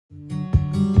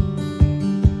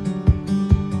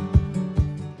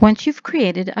Once you've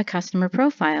created a customer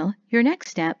profile, your next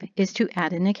step is to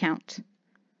add an account.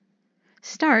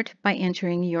 Start by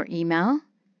entering your email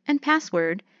and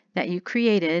password that you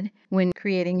created when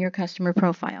creating your customer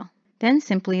profile. Then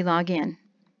simply log in.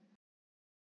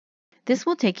 This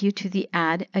will take you to the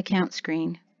Add Account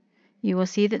screen. You will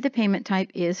see that the payment type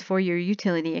is for your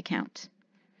utility account.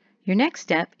 Your next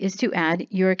step is to add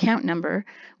your account number,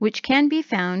 which can be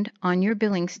found on your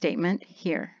billing statement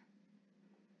here.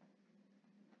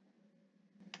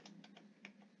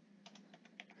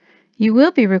 You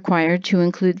will be required to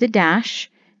include the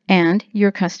dash and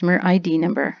your customer ID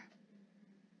number.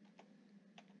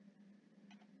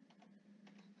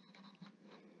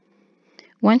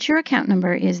 Once your account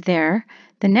number is there,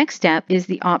 the next step is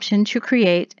the option to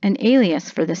create an alias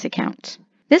for this account.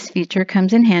 This feature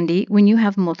comes in handy when you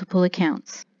have multiple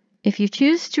accounts. If you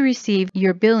choose to receive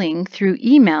your billing through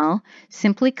email,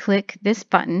 simply click this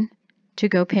button to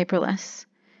go paperless.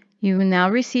 You will now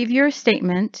receive your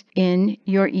statement in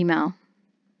your email.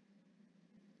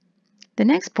 The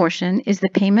next portion is the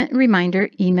payment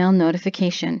reminder email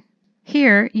notification.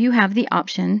 Here you have the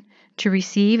option to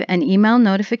receive an email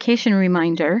notification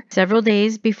reminder several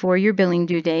days before your billing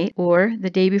due date, or the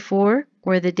day before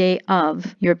or the day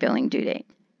of your billing due date.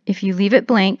 If you leave it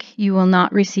blank, you will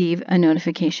not receive a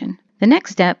notification. The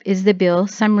next step is the bill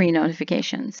summary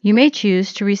notifications. You may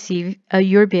choose to receive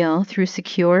your bill through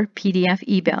secure PDF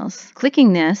e-bills.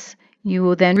 Clicking this, you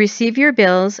will then receive your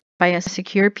bills by a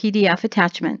secure PDF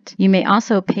attachment. You may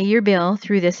also pay your bill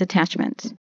through this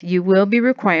attachment. You will be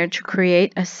required to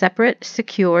create a separate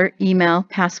secure email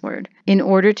password in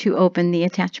order to open the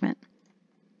attachment.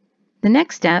 The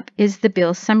next step is the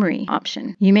bill summary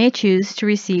option. You may choose to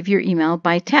receive your email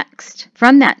by text.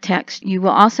 From that text, you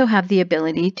will also have the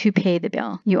ability to pay the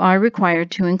bill. You are required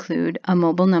to include a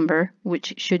mobile number,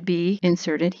 which should be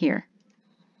inserted here.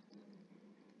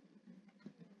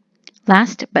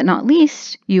 Last but not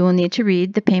least, you will need to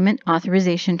read the payment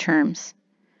authorization terms.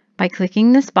 By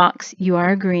clicking this box, you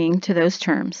are agreeing to those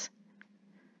terms.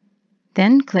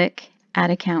 Then click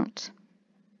Add Account.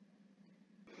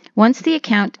 Once the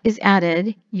account is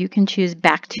added, you can choose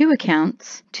Back to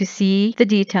Accounts to see the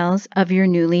details of your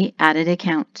newly added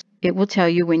account. It will tell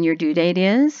you when your due date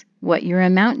is, what your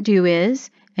amount due is,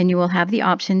 and you will have the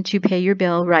option to pay your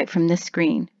bill right from this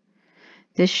screen.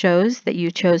 This shows that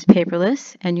you chose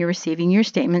paperless and you're receiving your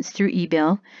statements through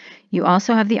eBill. You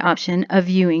also have the option of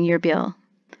viewing your bill.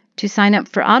 To sign up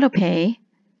for AutoPay,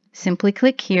 simply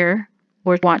click here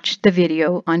or watch the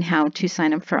video on how to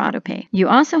sign up for AutoPay. You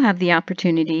also have the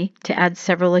opportunity to add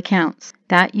several accounts.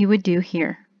 That you would do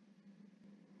here.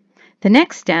 The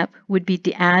next step would be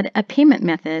to add a payment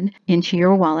method into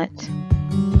your wallet.